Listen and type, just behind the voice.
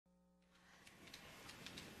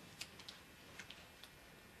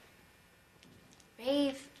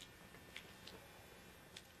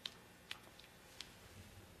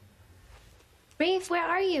Rafe, where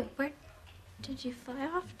are you? Where did you fly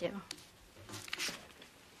off to?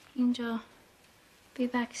 Angel, be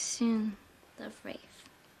back soon. Love, Rafe.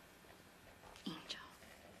 Angel.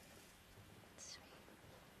 Sweet.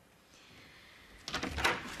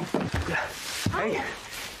 Hey,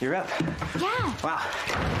 you're up. Yeah. Wow.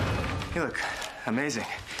 You look amazing.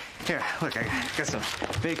 Here, look, I got some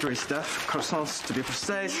bakery stuff, croissants to be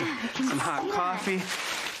precise, some hot coffee,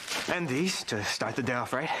 and these to start the day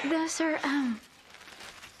off right. Those are,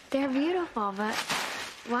 they're beautiful, but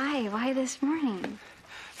why? Why this morning?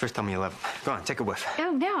 First tell me you love them. Go on, take a whiff.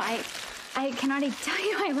 Oh, no, I can already tell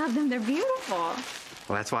you I love them. They're beautiful.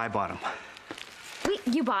 Well, that's why I bought them. Wait,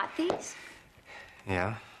 you bought these?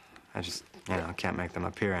 Yeah, I just, can't make them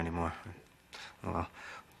up here anymore. Well,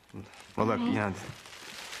 look, I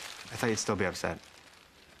thought you'd still be upset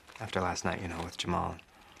after last night, with Jamal.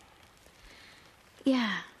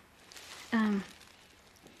 Yeah. I am.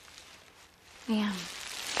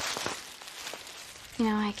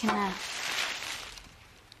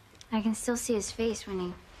 I can still see his face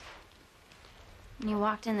when you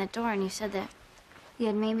walked in the door and you said that you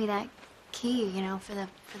had made me that key, for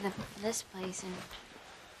this place, and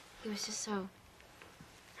he was just so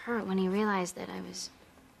hurt when he realized that I was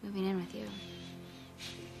moving in with you.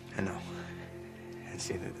 I know. And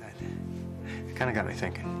see, that it kind of got me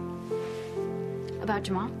thinking. About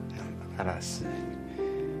Jamal? No, about us.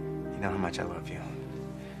 You know how much I love you.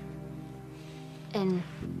 And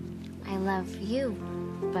I love you,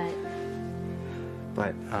 but...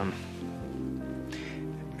 But,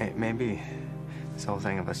 maybe this whole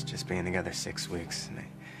thing of us just being together 6 weeks,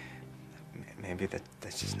 maybe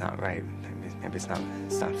that's just not right. Maybe it's not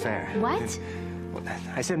fair. What? Well,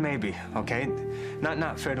 I said maybe, okay?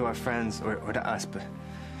 Not fair to our friends or to us, but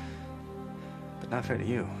not fair to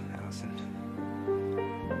you, Allison.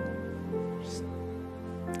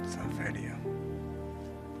 It's not fair to you.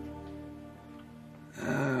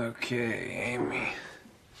 Okay, Amy.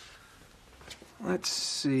 Let's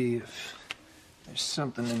see if there's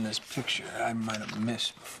something in this picture I might have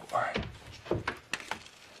missed before.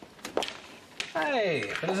 Hey,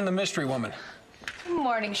 it isn't a mystery woman. Good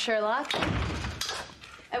morning, Sherlock.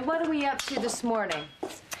 And what are we up to this morning?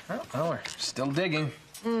 Oh, well, we're still digging.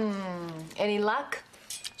 Any luck?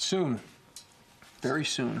 Soon. Very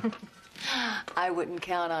soon. I wouldn't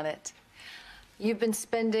count on it. You've been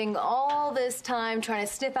spending all this time trying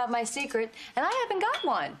to sniff out my secret, and I haven't got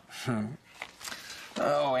one.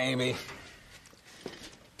 Oh, Amy.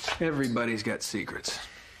 Everybody's got secrets.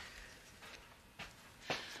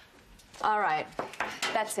 All right,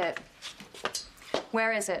 that's it.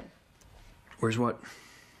 Where is it? Where's what?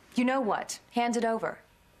 You know what? Hand it over.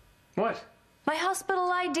 What? My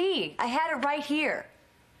hospital ID. I had it right here.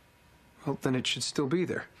 Well, then it should still be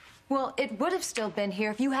there. Well, it would have still been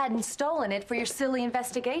here if you hadn't stolen it for your silly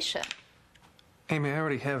investigation. Amy, I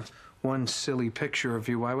already have one silly picture of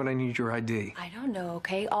you. Why would I need your ID? I don't know,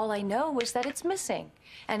 okay? All I know is that it's missing.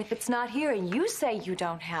 And if it's not here and you say you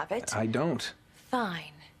don't have it... I don't.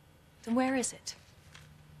 Fine. Then where is it?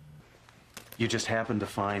 You just happened to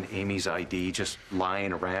find Amy's ID just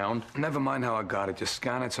lying around? Never mind how I got it. Just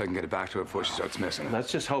scan it so I can get it back to her before she starts missing it.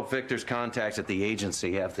 Let's just hope Victor's contacts at the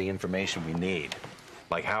agency have the information we need.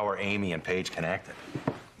 Like, how are Amy and Paige connected?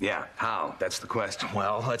 Yeah, how? That's the question.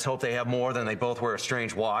 Well, let's hope they have more than they both wear a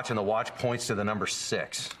strange watch, and the watch points to the number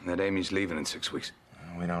 6. That Amy's leaving in 6 weeks.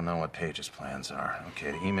 We don't know what Paige's plans are.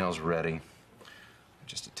 Okay, the email's ready.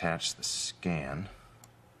 Just attach the scan.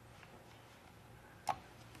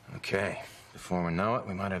 Okay, before we know it,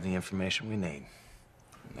 we might have the information we need.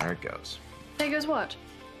 And there it goes. There goes what?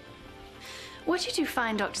 What did you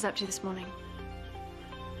find doctors up to this morning?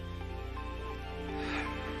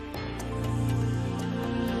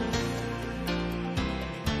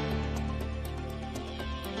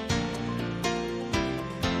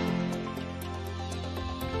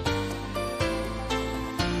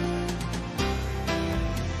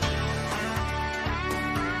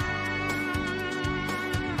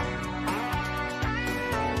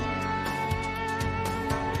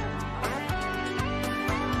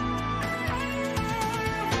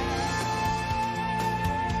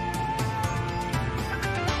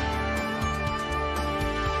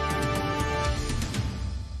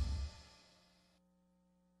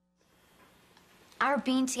 Our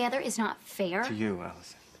being together is not fair. To you,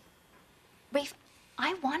 Allison. Rafe,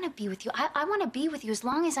 I want to be with you. I want to be with you as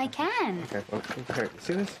long as I can. Okay, well, here,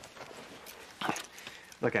 see this?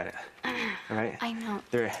 Look at it, all right? I know.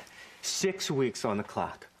 There are 6 weeks on the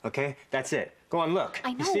clock, okay? That's it. Go on, look.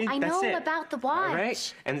 I know, You see? I That's know it. about the watch. All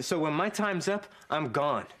right? And so when my time's up, I'm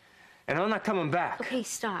gone. And I'm not coming back. Okay,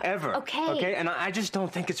 stop. Ever. Okay. Okay? And I just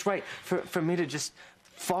don't think it's right for me to just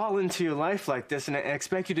fall into your life like this and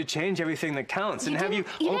expect you to change everything that counts and have you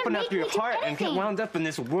open up your heart and get wound up in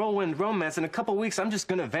this whirlwind romance. In a couple weeks, I'm just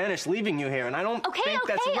gonna vanish, leaving you here. And I don't think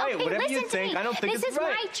that's right. Okay, Whatever you listen to think, me. I don't think it's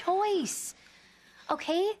right. This is my choice.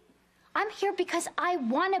 Okay? I'm here because I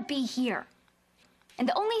want to be here. And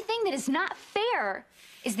the only thing that is not fair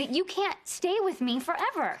is that you can't stay with me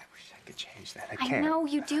forever. I wish I could change that. I can't. I know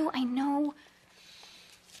you do. I know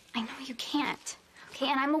you can't. Okay,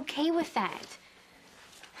 and I'm okay with that.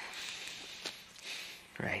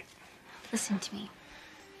 Right. Listen to me.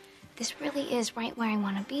 This really is right where I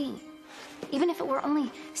want to be. Even if it were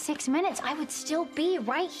only 6 minutes, I would still be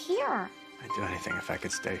right here. I'd do anything if I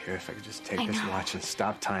could stay here, if I could just take I this know. watch and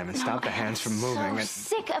stop time and stop the hands from moving. I'm And-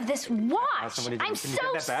 so sick of this watch. Allison, I'm can you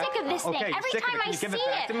so give that back? sick of this Okay, thing. you're Every sick of time it. Can I you give see it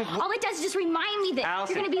back it, to me? all it does is just remind me that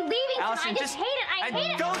Allison, you're going to be leaving Allison, tonight. I just hate it. I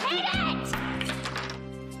hate it. don't I hate it.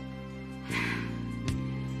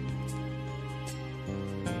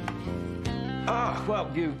 Oh, well,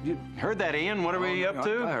 you heard that, Ian. What are we up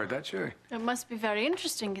to? I heard that, sure. It must be very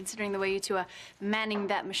interesting considering the way you two are manning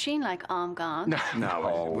that machine like armed guards.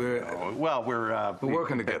 No, we're Well, we're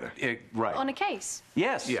working together. Right. On a case.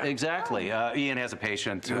 Yes, Yeah. exactly. Ian has a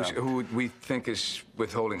patient. who we think is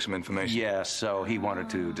withholding some information. Yes, so he wanted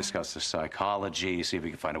to discuss the psychology, see if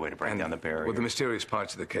we can find a way to break down the barrier. With the mysterious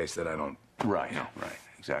parts of the case that I don't. Right, right,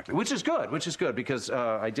 exactly. Which is good, because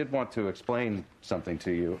I did want to explain something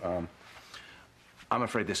to you. I'm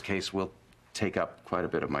afraid this case will take up quite a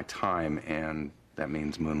bit of my time, and that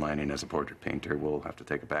means moonlighting as a portrait painter will have to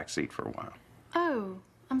take a back seat for a while. Oh,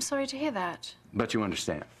 I'm sorry to hear that. But you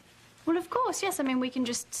understand. Well, of course, yes. I mean, we can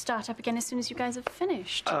just start up again as soon as you guys have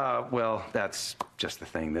finished. Well, that's just the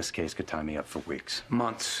thing. This case could tie me up for weeks.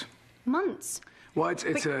 Months. Months. Well,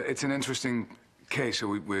 it's an interesting case,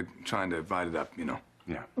 so we're trying to write it up, you know.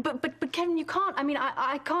 Yeah. But Kevin, you can't. I mean,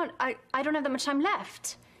 I can't. I don't have that much time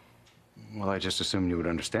left. Well, I just assumed you would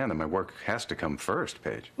understand that my work has to come first,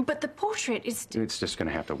 Paige. But the portrait is. It's just going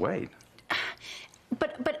to have to wait.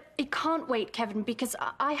 But it can't wait, Kevin, because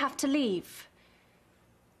I have to leave.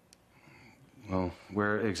 Well,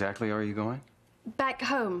 where exactly are you going? Back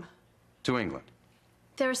home. To England.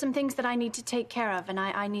 There are some things that I need to take care of, and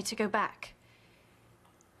I need to go back.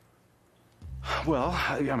 Well,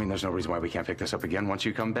 I mean, there's no reason why we can't pick this up again once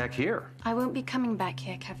you come back here. I won't be coming back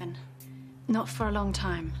here, Kevin. Not for a long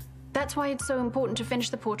time. That's why it's so important to finish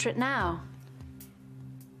the portrait now.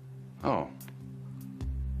 Oh.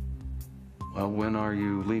 Well, when are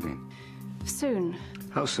you leaving? Soon.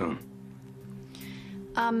 How soon?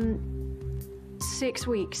 6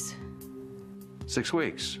 weeks. 6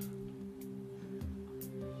 weeks.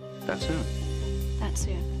 That soon. That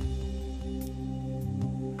soon.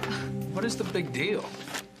 What is the big deal?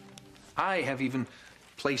 I have even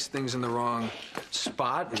placed things in the wrong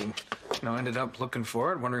spot and, ended up looking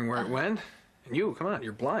for it, wondering where it went. And you, come on,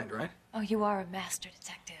 you're blind, right? Oh, you are a master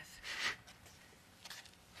detective.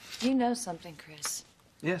 You know something, Chris.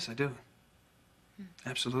 Yes, I do.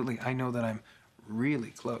 Absolutely. I know that I'm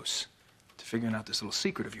really close to figuring out this little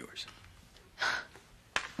secret of yours.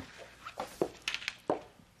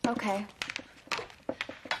 Okay.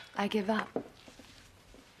 I give up.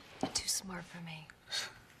 You're too smart for me.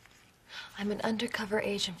 I'm an undercover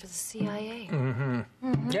agent for the CIA.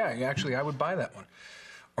 Yeah, actually, I would buy that one.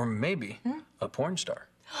 Or maybe a porn star.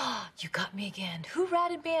 You got me again. Who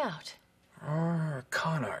ratted me out? Or a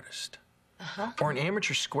con artist. Or an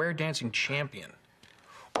amateur square dancing champion.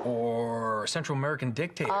 Or a Central American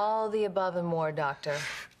dictator. All the above and more, Doctor.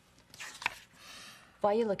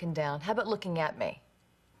 Why are you looking down? How about looking at me?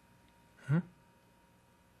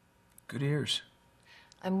 Good ears.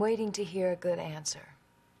 I'm waiting to hear a good answer.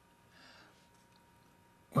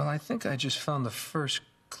 Well, I think I just found the first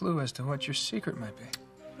clue as to what your secret might be.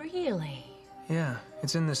 Really? Yeah,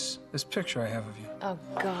 it's in this picture I have of you. Oh,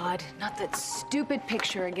 God. Not that stupid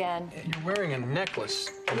picture again. You're wearing a necklace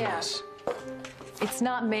in Yeah. this. It's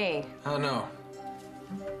not me. Oh, no.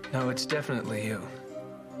 No, it's definitely you.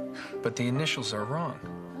 But the initials are wrong.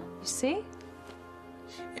 You see?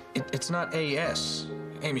 It's not A.S.,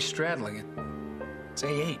 Amy Stradling. It's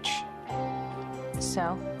A.H.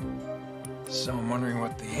 So? So I'm wondering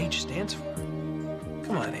what the H stands for.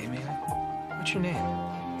 Come on, Amy. What's your name?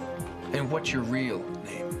 And what's your real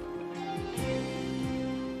name?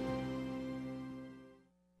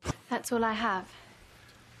 That's all I have.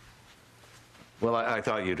 Well, I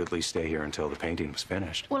thought you'd at least stay here until the painting was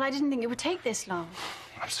finished. Well, I didn't think it would take this long.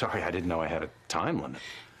 I'm sorry, I didn't know I had a time limit.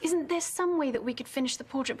 Isn't there some way that we could finish the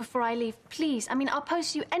portrait before I leave? Please. I mean, I'll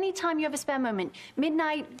post you any time you have a spare moment.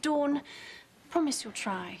 Midnight, dawn. Promise you'll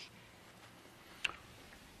try.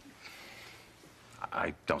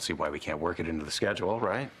 I don't see why we can't work it into the schedule,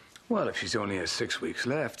 right? Well, if she's only has 6 weeks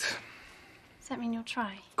left. Does that mean you'll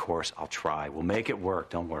try? Of course, I'll try. We'll make it work.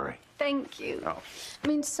 Don't worry. Thank you. Oh. It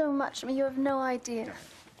means so much. I mean, you have no idea.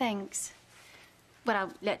 Thanks. Well,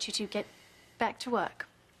 I'll let you two get back to work.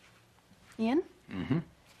 Ian? Mm-hmm.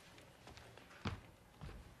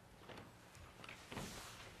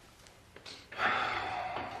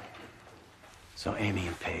 So Amy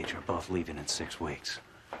and Paige are both leaving in 6 weeks.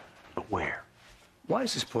 But where? Why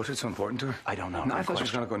is this portrait so important to her? I don't know. No, I Good thought she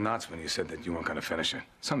was question. going to go nuts when you said that you weren't going to finish it.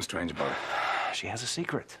 Something strange about her. She has a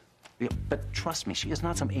secret. Yeah, but trust me, she is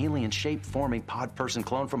not some alien shape-forming pod person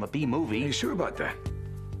clone from a B movie. Are you sure about that?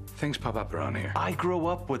 Things pop up around here. I grew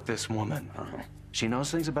up with this woman. She knows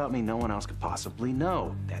things about me no one else could possibly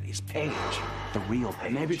know. That is Paige, the real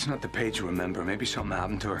Paige. Maybe it's not the Paige you remember. Maybe something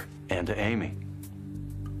happened to her. And to Amy.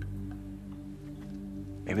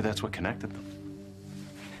 Maybe that's what connected them.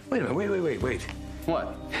 Wait a minute, wait.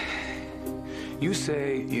 What? You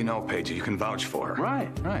say you know Paige, you can vouch for her.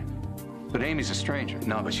 Right. But Amy's a stranger.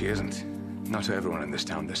 No, but she isn't. Not to everyone in this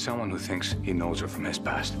town. There's someone who thinks he knows her from his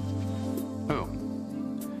past.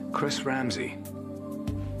 Who? Chris Ramsey.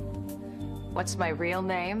 What's my real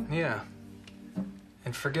name? Yeah.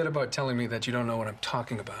 And forget about telling me that you don't know what I'm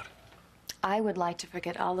talking about. I would like to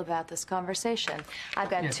forget all about this conversation. I've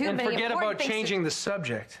got too and many forget important about things changing the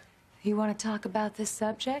subject. You want to talk about this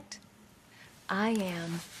subject? I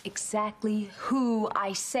am exactly who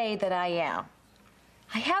I say that I am.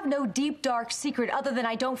 I have no deep, dark secret other than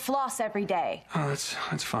I don't floss every day. Oh,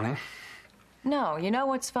 that's funny. No, you know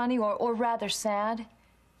what's funny or rather sad?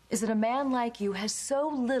 Is that a man like you has so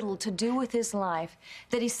little to do with his life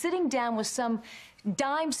that he's sitting down with some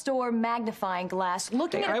dime store magnifying glass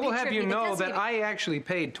looking at a I will picture have of you know doesn't that even- I actually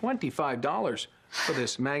paid $25 for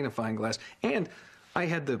this magnifying glass. And I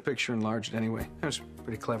had the picture enlarged anyway. That was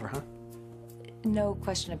pretty clever, huh? No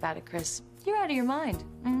question about it, Chris. You're out of your mind.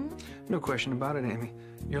 Mm-hmm. No question about it, Amy.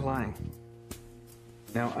 You're lying.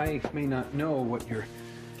 Now, I may not know what your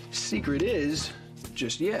secret is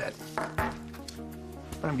just yet, but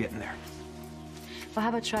I'm getting there. Well, how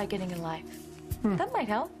about try getting a life? That might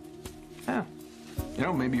help. Yeah. You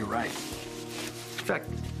know, maybe you're right. In fact,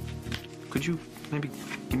 could you maybe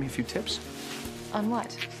give me a few tips? On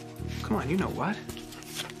what? Come on, you know what?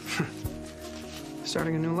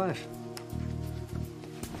 Starting a new life.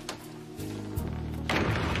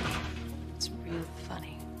 It's real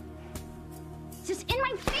funny. It's just in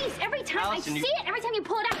my face every time Allison, I see it. Every time you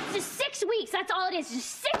pull it out, it's just 6 weeks. That's all it is.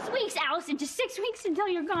 Just 6 weeks, Allison. Just 6 weeks until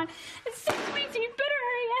you're gone. It's 6 weeks, and you better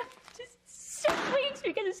hurry up. Just 6 weeks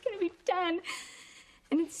because it's gonna be done.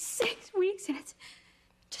 And it's 6 weeks, and it's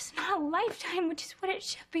just not a lifetime, which is what it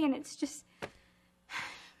should be. And it's just,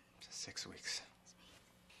 6 weeks.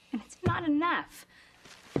 and it's not enough.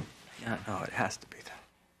 Yeah, no, it has to be, though.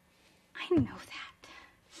 I know that.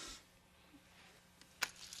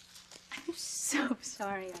 I'm so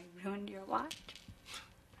sorry I ruined your watch.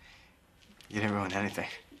 You didn't ruin anything.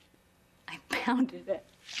 I pounded it.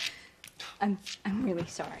 I'm really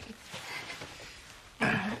sorry.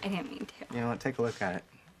 I didn't mean to. You know what? Take a look at it.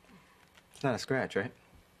 It's not a scratch, right?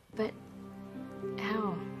 But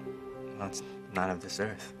how? Well, it's not of this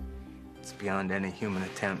earth. It's beyond any human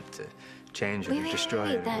attempt to change or to destroy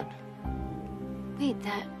it. Wait,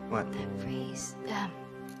 that. What? That phrase.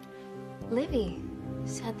 Livy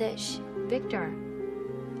said that Victor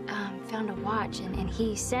found a watch, and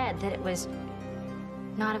he said that it was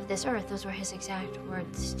not of this earth. Those were his exact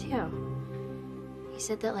words too. He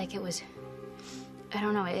said that like it was, I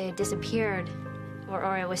don't know, it disappeared,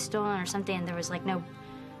 or it was stolen or something. And there was like no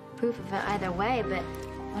proof of it either way. But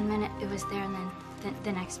one minute it was there, and then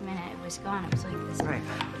the next minute it was gone. It was like this Right.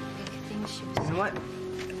 big thing she was. You know what?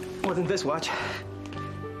 It wasn't this watch.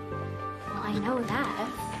 Well, I know that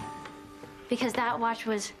because that watch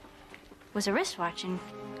was a wristwatch, and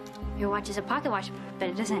your watch is a pocket watch, but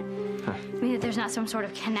it doesn't mean that there's not some sort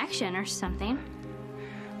of connection or something.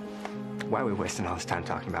 Why are we wasting all this time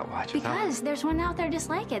talking about watches? Because there's one out there just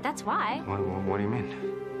like it. That's why. What do you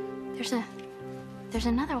mean? There's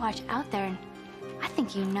another watch out there, and I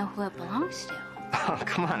think you know who it belongs to. Oh,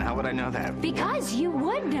 come on. How would I know that? Because you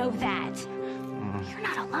would know that. You're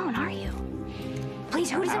not alone, are you? Please,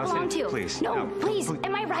 who does it belong Allison, to? please, No, no, please. please.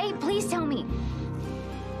 Am I right? Please tell me.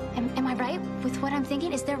 Am I right with what I'm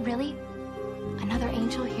thinking? Is there really another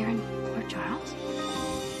angel here in Port Charles?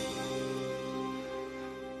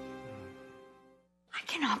 I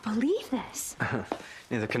cannot believe this.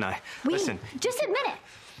 Neither can I. We Listen. just admit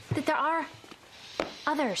it that there are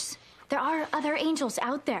others. There are other angels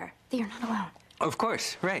out there. That you're not alone. Of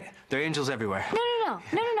course, right. There are angels everywhere. No.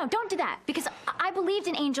 No, don't do that. Because I believed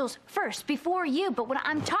in angels first, before you. But what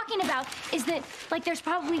I'm talking about is that, like, there's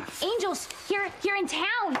probably angels here in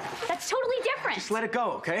town. That's totally different. Just let it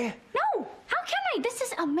go, okay? No, how can I? This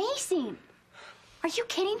is amazing. Are you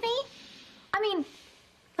kidding me? I mean,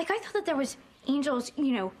 like, I thought that there was angels,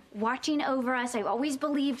 you know, watching over us. I always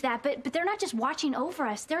believed that. But they're not just watching over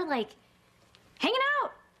us. They're, like, hanging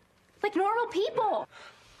out. Like normal people.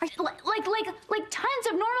 Like tons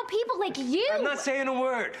of normal people like you. I'm not saying a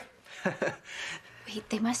word. Wait,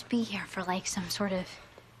 they must be here for like some sort of,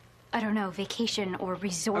 I don't know, vacation or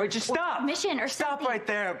resort. All right, just stop. Mission or stop something. right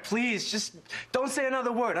there, please. Just don't say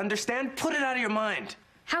another word, understand? Put it out of your mind.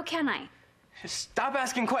 How can I? Just stop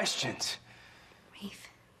asking questions. Rafe,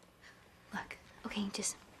 look, okay,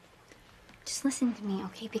 just listen to me,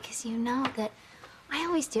 okay? Because you know that I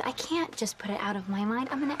always do. I can't just put it out of my mind.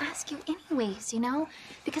 I'm gonna ask you anyways, you know?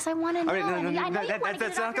 Because I wanna know. All right, I mean, I know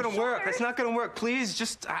that's not gonna work. That's not gonna work. Please,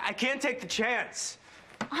 just, I can't take the chance.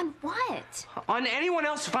 On what? On anyone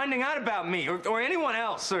else finding out about me, or anyone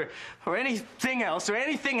else, or anything else, or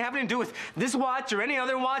anything having to do with this watch, or any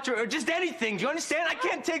other watch, or just anything. Do you understand? I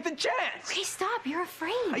can't take the chance. Okay, stop. You're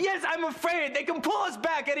afraid. Yes, I'm afraid. They can pull us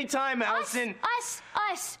back anytime, Allison. Us.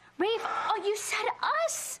 Rafe, oh, you said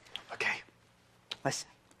us. Okay. Listen,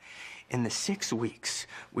 in the 6 weeks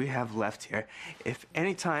we have left here, if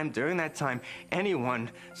any time during that time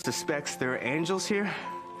anyone suspects there are angels here,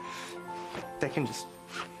 they can just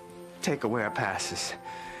take away our passes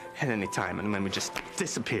at any time, and then we just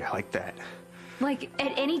disappear like that. Like,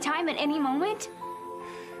 at any time, at any moment?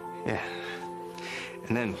 Yeah.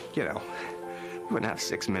 And then, you know, we wouldn't have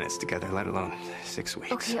 6 minutes together, let alone 6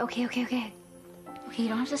 weeks. Okay. Okay, you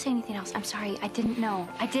don't have to say anything else. I'm sorry, I didn't know.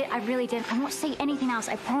 I really did. I won't say anything else,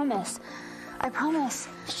 I promise. I promise.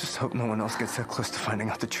 Let's just hope no one else gets that close to finding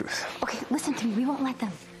out the truth. Okay, listen to me, we won't let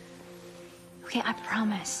them. Okay, I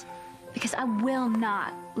promise. Because I will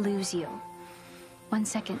not lose you 1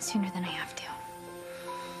 second sooner than I have to.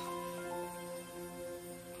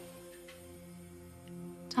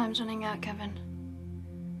 Time's running out, Kevin.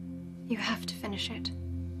 You have to finish it.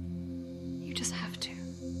 You just have to.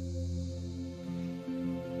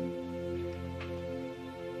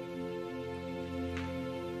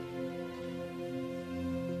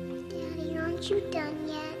 Daddy, aren't you done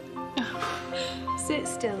yet? Sit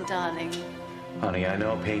still, darling. Honey, I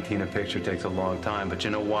know painting a picture takes a long time, but you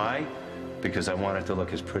know why? Because I want it to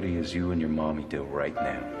look as pretty as you and your mommy do right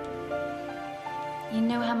now. You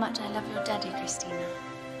know how much I love your daddy, Christina.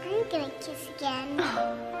 Are you gonna kiss again?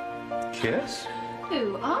 Kiss?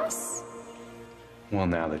 Who, us? Well,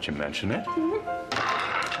 now that you mention it.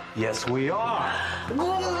 Yes, we are.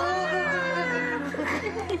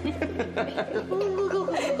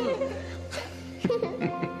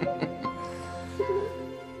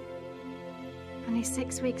 Only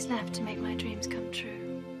 6 weeks left to make my dreams come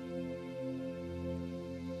true.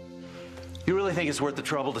 You really think it's worth the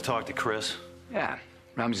trouble to talk to Chris? Yeah.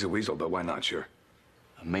 Ramsey's a weasel, but why not? Sure.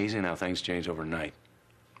 Amazing how things change overnight.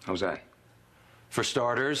 How's that? For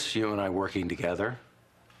starters, you and I working together.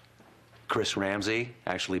 Chris Ramsey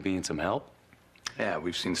actually being some help. Yeah,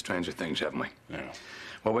 we've seen stranger things, haven't we? Yeah.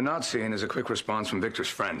 What we're not seeing is a quick response from Victor's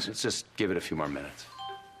friends. Let's just give it a few more minutes.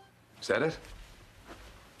 Is that it?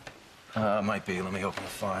 Might be. Let me open the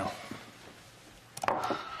file.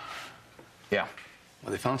 Yeah.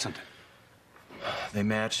 Well, they found something. They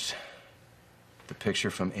matched the picture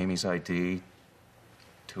from Amy's ID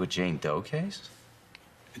to a Jane Doe case?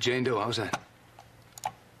 Jane Doe, how's that?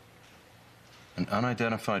 An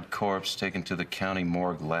unidentified corpse taken to the county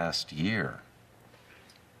morgue last year.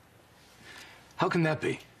 How can that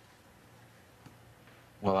be?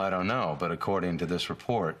 Well, I don't know, but according to this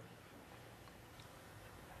report,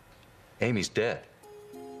 Amy's dead.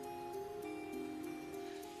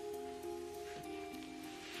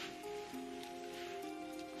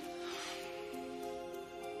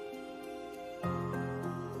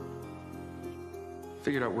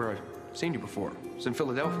 Figured out where I've seen you before. It's in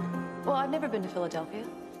Philadelphia. Well, I've never been to Philadelphia.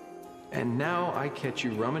 And now I catch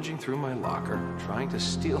you rummaging through my locker, trying to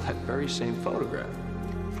steal that very same photograph.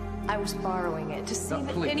 I was borrowing it to see No, if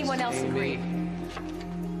please, anyone else Amy. agreed.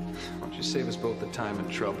 Why don't you save us both the time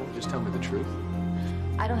and trouble? Just tell me the truth.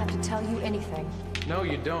 I don't have to tell you anything. No,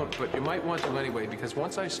 you don't, but you might want to anyway, because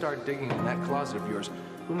once I start digging in that closet of yours,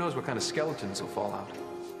 who knows what kind of skeletons will fall out.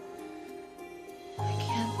 I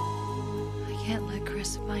can't let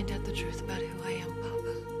Chris find out the truth about who I am,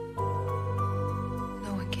 Papa.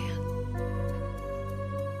 No one can.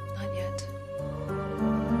 Not yet.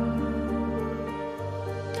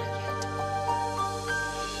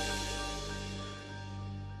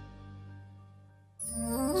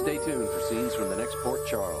 Not yet. Stay tuned for scenes from the next Port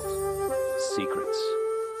Charles. Secrets.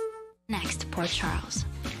 Next, Port Charles.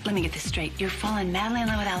 Let me get this straight. You're falling madly in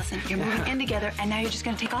love with Allison. You're moving in together, and now you're just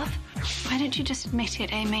gonna take off? Why didn't you just admit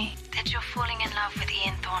it, Amy? That you're falling in love with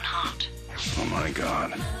Ian Thornhart. Oh my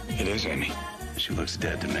God. It is Amy. She looks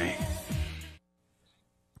dead to me.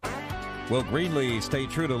 Will Greenlee stay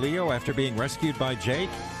true to Leo after being rescued by Jake?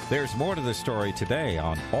 There's more to the story today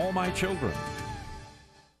on All My Children.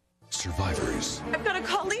 Survivors. I've got to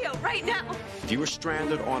call Leo right now. If you were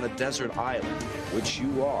stranded on a desert island, which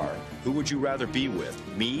you are, who would you rather be with,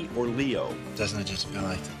 me or Leo? Doesn't it just feel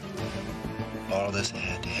like all this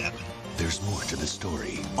had to happen? There's more to the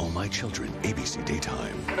story. All My Children, ABC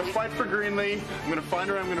Daytime. I'm gonna fight for Greenlee. I'm gonna find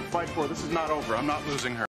her. I'm gonna fight for her. This is not over. I'm not losing her.